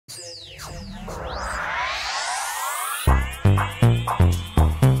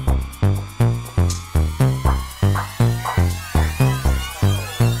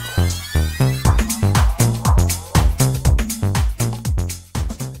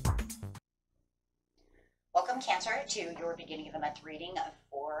Welcome, Cancer, to your beginning of the month reading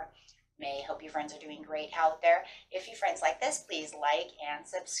for May. Hope you friends are doing great out there. If you friends like this, please like and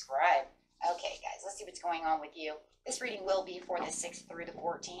subscribe. Okay, guys, let's see what's going on with you. This reading will be for the 6th through the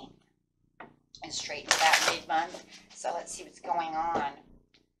 14th and straight into that mid-month. So let's see what's going on.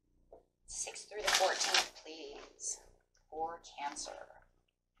 6th through the 14th, please, for Cancer.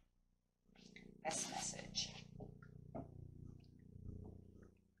 Best message.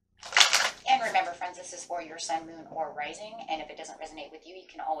 And remember, friends, this is for your sun, moon, or rising. And if it doesn't resonate with you, you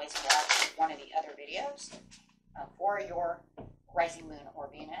can always watch one of the other videos for your rising, moon, or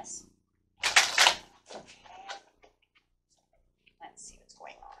Venus. Okay. Let's see what's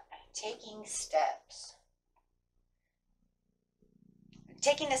going on. Taking steps.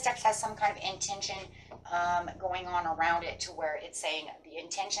 Taking the steps has some kind of intention going on around it, to where it's saying the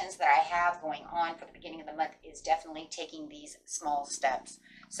intentions that I have going on for the beginning of the month is definitely taking these small steps.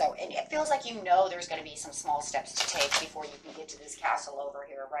 So, and it feels like you know there's going to be some small steps to take before you can get to this castle over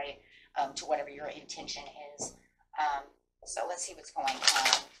here, right? To whatever your intention is. So let's see what's going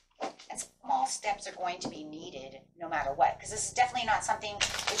on. And small steps are going to be needed no matter what, because this is definitely not something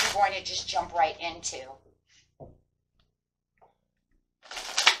that you're going to just jump right into.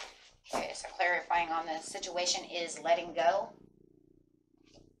 Okay, so clarifying on the situation is letting go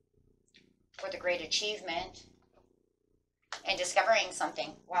for the great achievement and discovering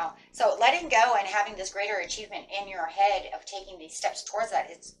something. Wow. So letting go and having this greater achievement in your head of taking these steps towards that,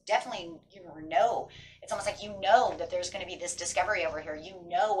 it's definitely, you know, it's almost like you know that there's going to be this discovery over here. You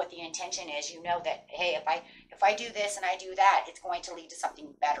know what the intention is. You know that, hey, if I do this and I do that, it's going to lead to something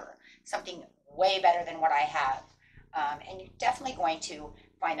better, something way better than what I have. And you're definitely going to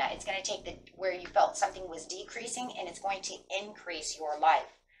find that. It's going to take where you felt something was decreasing, and it's going to increase your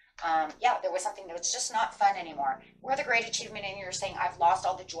life. Yeah, there was something that was just not fun anymore. Where the great achievement, and you're saying, I've lost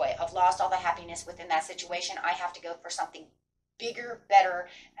all the joy, I've lost all the happiness within that situation. I have to go for something bigger, better,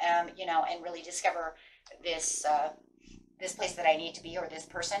 you know, and really discover this this place that I need to be, or this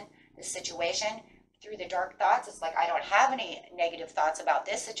person, this situation. Through the dark thoughts, it's like, I don't have any negative thoughts about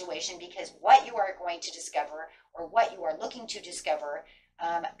this situation, because what you are going to discover, or what you are looking to discover,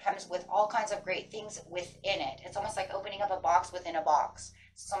 comes with all kinds of great things within it. It's almost like opening up a box within a box.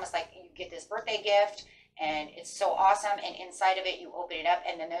 It's almost like you get this birthday gift, and it's so awesome, and inside of it, you open it up,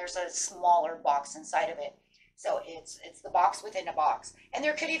 and then there's a smaller box inside of it. So it's the box within a box. And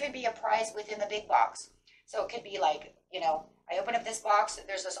there could even be a prize within the big box. So it could be like, you know, I open up this box,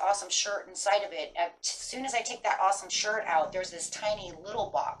 there's this awesome shirt inside of it. As soon as I take that awesome shirt out, there's this tiny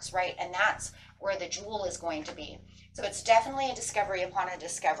little box, right? And that's where the jewel is going to be. So it's definitely a discovery upon a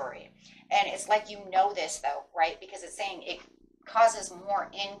discovery. And it's like, you know this though, right? Because it's saying it causes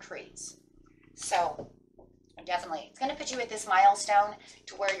more increase. So definitely, it's going to put you at this milestone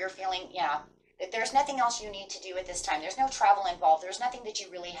to where you're feeling, yeah, that there's nothing else you need to do at this time. There's no travel involved. There's nothing that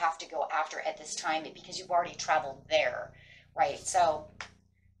you really have to go after at this time, because you've already traveled there, right? So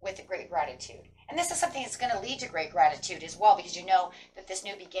with great gratitude. And this is something that's going to lead to great gratitude as well, because you know that this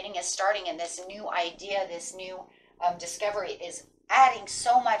new beginning is starting, and this new idea, this new discovery is adding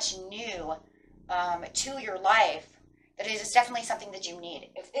so much new to your life, that it is definitely something that you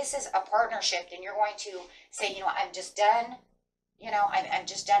need. If this is a partnership, then you're going to say, you know, I'm just done. You know, I'm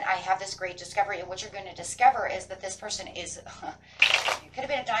just done. I have this great discovery. And what you're going to discover is that this person is, you could have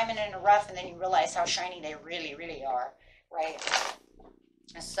been a diamond in the rough, and then you realize how shiny they really, really are, right?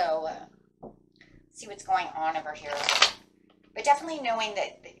 So, see what's going on over here. But definitely knowing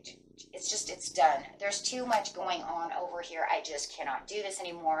that it's done. There's too much going on over here. I just cannot do this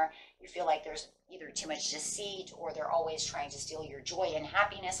anymore. You feel like there's either too much deceit, or they're always trying to steal your joy and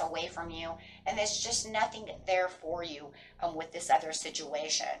happiness away from you. And there's just nothing there for you with this other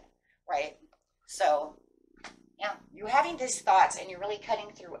situation, right? So, yeah, you're having these thoughts, and you're really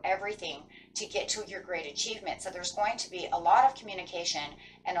cutting through everything to get to your great achievement. So there's going to be a lot of communication,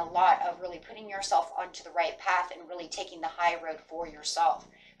 and a lot of really putting yourself onto the right path, and really taking the high road for yourself.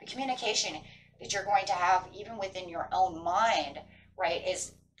 The communication that you're going to have, even within your own mind, right,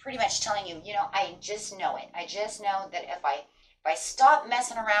 is pretty much telling you, you know, I just know it. I just know that if I stop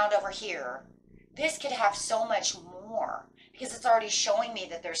messing around over here, this could have so much more, because it's already showing me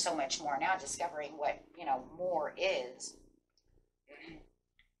that there's so much more. Now discovering what, you know, more is.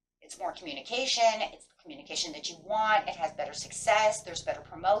 It's more communication. It's the communication that you want. It has better success. There's better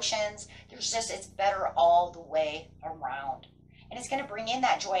promotions. It's better all the way around. And it's going to bring in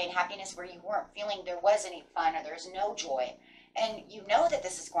that joy and happiness where you weren't feeling there was any fun, or there's no joy. And you know that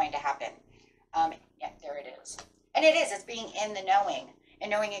this is going to happen. Yeah, there it is. And it is. It's being in the knowing,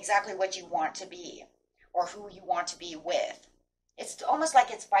 and knowing exactly what you want to be, or who you want to be with. it's almost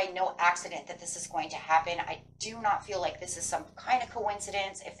like it's by no accident that this is going to happen. I do not feel like this is some kind of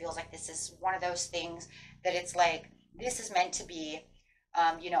coincidence. It feels like this is one of those things that it's like, this is meant to be.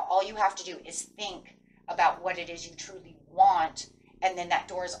 All you have to do is think about what it is you truly want, and then that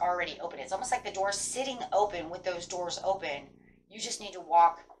door is already open. It's almost like the door's sitting open with those doors open. You just need to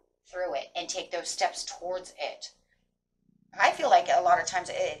walk through it and take those steps towards it. I feel like a lot of times,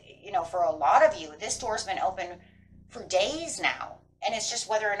 for a lot of you, this door's been open for days now, and it's just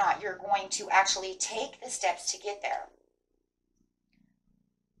whether or not you're going to actually take the steps to get there.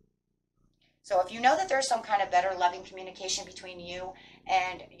 So if you know that there's some kind of better loving communication between you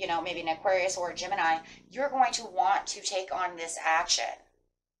and, maybe an Aquarius or a Gemini, you're going to want to take on this action,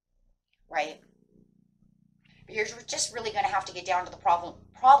 right? But you're just really going to have to get down to the problem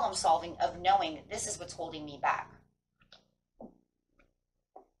solving of knowing this is what's holding me back.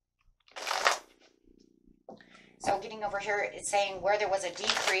 So getting over here, it's saying where there was a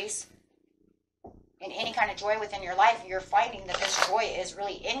decrease in any kind of joy within your life, you're finding that this joy is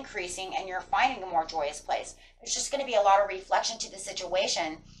really increasing and you're finding a more joyous place. There's just going to be a lot of reflection to the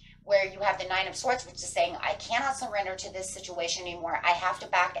situation where you have the Nine of Swords, which is saying, I cannot surrender to this situation anymore. I have to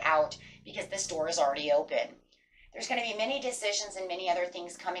back out because this door is already open. There's going to be many decisions and many other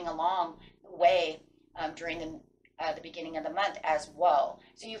things coming along the way during the beginning of the month as well.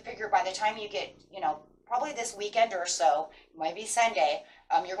 So you figure by the time you get, probably this weekend or so, it might be Sunday,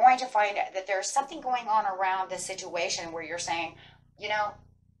 you're going to find that there's something going on around this situation where you're saying,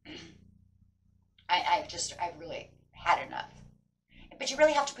 I've really had enough. But you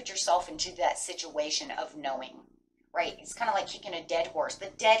really have to put yourself into that situation of knowing, right? It's kind of like kicking a dead horse.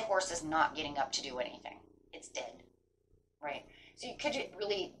 The dead horse is not getting up to do anything. It's dead, right? So you could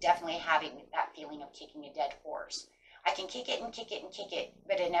really definitely having that feeling of kicking a dead horse. I can kick it and kick it and kick it,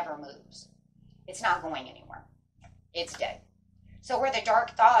 but it never moves. It's not going anywhere. It's dead. So where the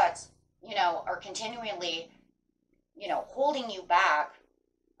dark thoughts, are continually, holding you back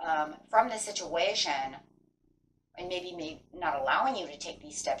from the situation and maybe not allowing you to take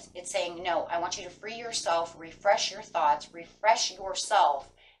these steps, it's saying, no, I want you to free yourself, refresh your thoughts, refresh yourself,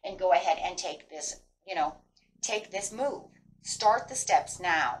 and go ahead and take this, take this move. Start the steps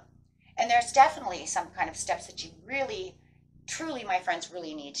now. And there's definitely some kind of steps that you really, truly, my friends,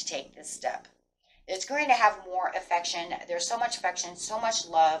 really need to take this step. It's going to have more affection. There's so much affection, so much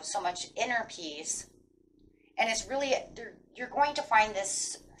love, so much inner peace. And it's really, you're going to find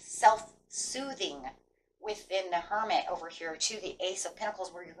this self-soothing within the Hermit over here to the Ace of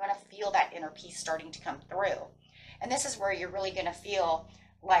Pentacles, where you're going to feel that inner peace starting to come through. And this is where you're really going to feel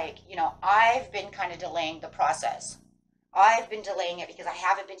like, I've been kind of delaying the process. I've been delaying it because I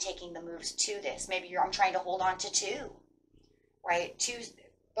haven't been taking the moves to this. Maybe I'm trying to hold on to two, right?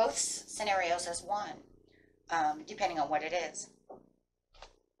 Both scenarios as one, depending on what it is.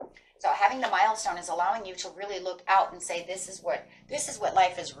 So having the milestone is allowing you to really look out and say, this is what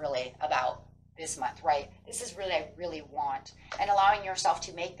life is really about this month, right? This is really, I really want. And allowing yourself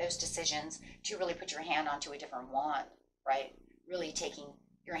to make those decisions to really put your hand onto a different wand, right? Really taking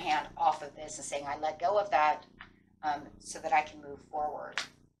your hand off of this and saying, I let go of that so that I can move forward.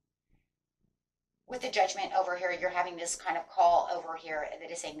 With the Judgment over here, you're having this kind of call over here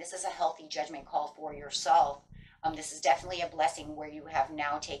that is saying this is a healthy judgment call for yourself. This is definitely a blessing where you have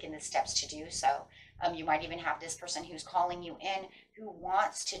now taken the steps to do so. You might even have this person who's calling you in who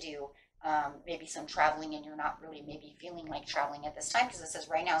wants to do maybe some traveling, and you're not really maybe feeling like traveling at this time because it says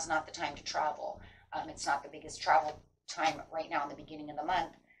right now is not the time to travel. It's not the biggest travel time right now in the beginning of the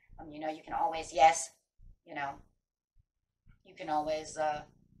month. You can always, you can always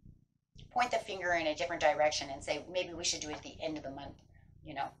point the finger in a different direction and say, maybe we should do it at the end of the month,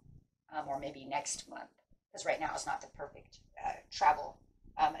 or maybe next month, because right now is not the perfect travel.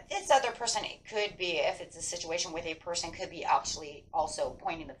 This other person, it could be, if it's a situation where the person could be actually also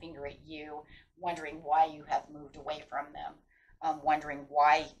pointing the finger at you, wondering why you have moved away from them, wondering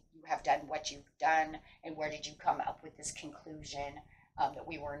why you have done what you've done, and where did you come up with this conclusion that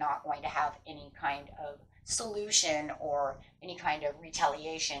we were not going to have any kind of solution or any kind of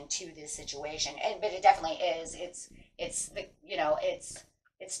retaliation to this situation. But it definitely is. It's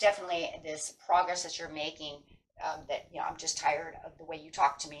definitely this progress that you're making. That I'm just tired of the way you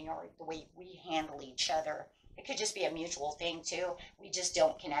talk to me or the way we handle each other. It could just be a mutual thing too. We just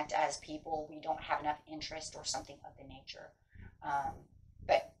don't connect as people. We don't have enough interest or something of the nature.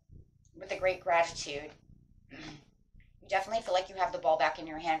 But with the great gratitude, you definitely feel like you have the ball back in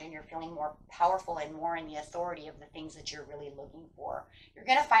your hand and you're feeling more powerful and more in the authority of the things that you're really looking for. You're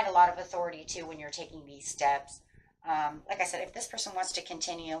going to find a lot of authority too when you're taking these steps. Like I said, if this person wants to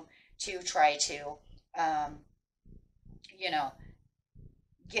continue to try to,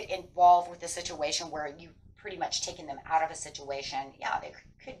 get involved with a situation where you've pretty much taken them out of a situation, yeah, there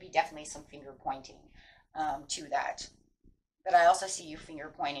could be definitely some finger pointing to that. But I also see you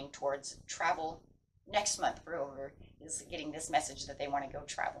finger pointing towards travel next month for whoever is getting this message that they want to go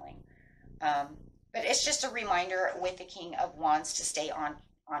traveling. But it's just a reminder with the King of Wands to stay on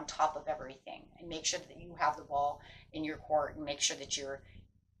top of everything and make sure that you have the ball in your court, and make sure that you're,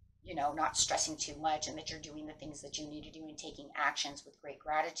 you know, not stressing too much, and that you're doing the things that you need to do and taking actions with great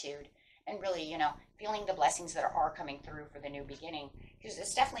gratitude, and really, you know, feeling the blessings that are coming through for the new beginning, because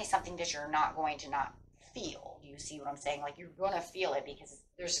it's definitely something that you're not going to not feel. Do you see what I'm saying? Like, you're going to feel it, because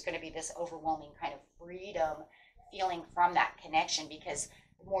there's going to be this overwhelming kind of freedom feeling from that connection, because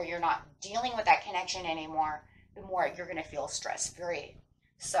the more you're not dealing with that connection anymore, the more you're going to feel stress free.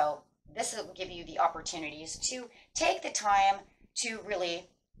 So this will give you the opportunities to take the time to really,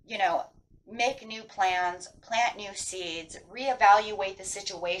 you know, make new plans, plant new seeds, reevaluate the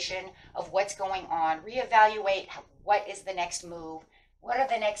situation of what's going on, reevaluate what is the next move, what are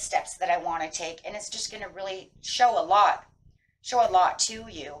the next steps that I want to take, and it's just going to really show a lot to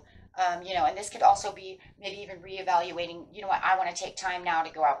you. You know, and this could also be maybe even reevaluating, you know what, I want to take time now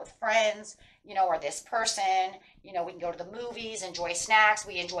to go out with friends, you know, or this person, you know, we can go to the movies, enjoy snacks,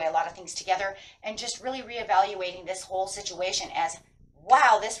 we enjoy a lot of things together, and just really reevaluating this whole situation as,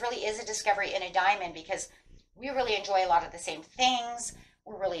 wow, this really is a discovery in a diamond, because we really enjoy a lot of the same things.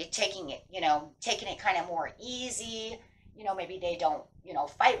 We're really taking it, you know, taking it kind of more easy. You know, maybe they don't, you know,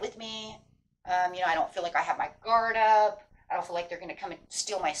 fight with me. You know, I don't feel like I have my guard up. I don't feel like they're going to come and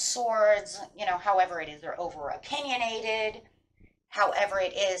steal my swords, you know, however it is, they're over opinionated, however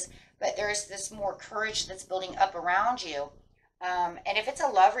it is, but there's this more courage that's building up around you. And if it's a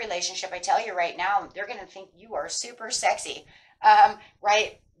love relationship, I tell you right now, they're going to think you are super sexy,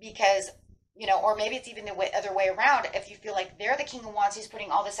 right? Because, you know, or maybe it's even the other way around. If you feel like they're the King of Wands who's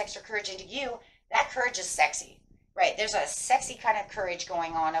putting all this extra courage into you, that courage is sexy, right? There's a sexy kind of courage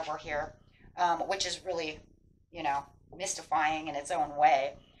going on over here, which is really, you know, mystifying in its own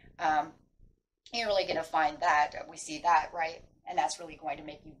way. You're really going to find that we see that, right? And that's really going to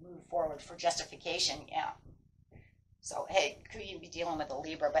make you move forward for justification. Yeah. So, hey, could you be dealing with a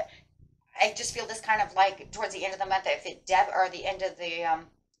Libra? But I just feel this kind of like towards the end of the month, if it or the end of the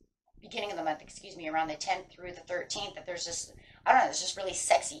beginning of the month, excuse me, around the 10th through the 13th, that there's just, I don't know, there's just really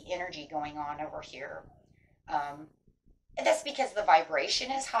sexy energy going on over here. And that's because the vibration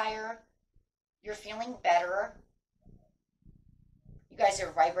is higher. You're feeling better. You guys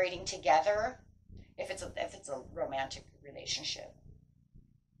are vibrating together, if it's a romantic relationship.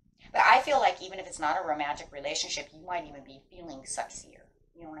 But I feel like even if it's not a romantic relationship, you might even be feeling sexier.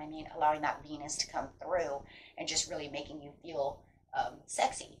 You know what I mean? Allowing that Venus to come through and just really making you feel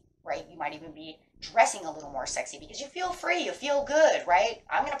sexy, right? You might even be dressing a little more sexy because you feel free, you feel good, right?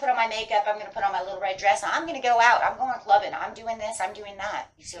 I'm going to put on my makeup, I'm going to put on my little red dress, I'm going to go out, I'm going clubbing, I'm doing this, I'm doing that.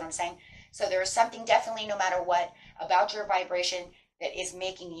 You see what I'm saying? So there is something definitely, no matter what, about your vibration that is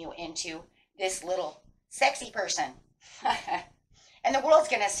making you into this little sexy person. And the world's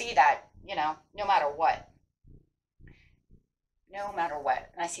going to see that, you know, no matter what. No matter what.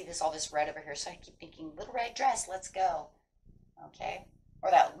 And I see all this red over here, so I keep thinking, little red dress, let's go. Okay?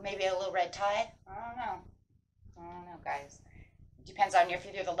 Or that, maybe a little red tie. I don't know, guys. It depends on if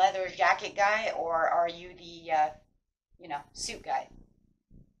you're the leather jacket guy or are you the, you know, suit guy.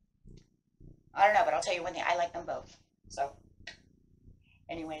 I don't know, but I'll tell you one thing, I like them both. So,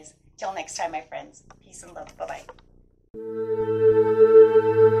 anyways, till next time, my friends. Peace and love. Bye-bye.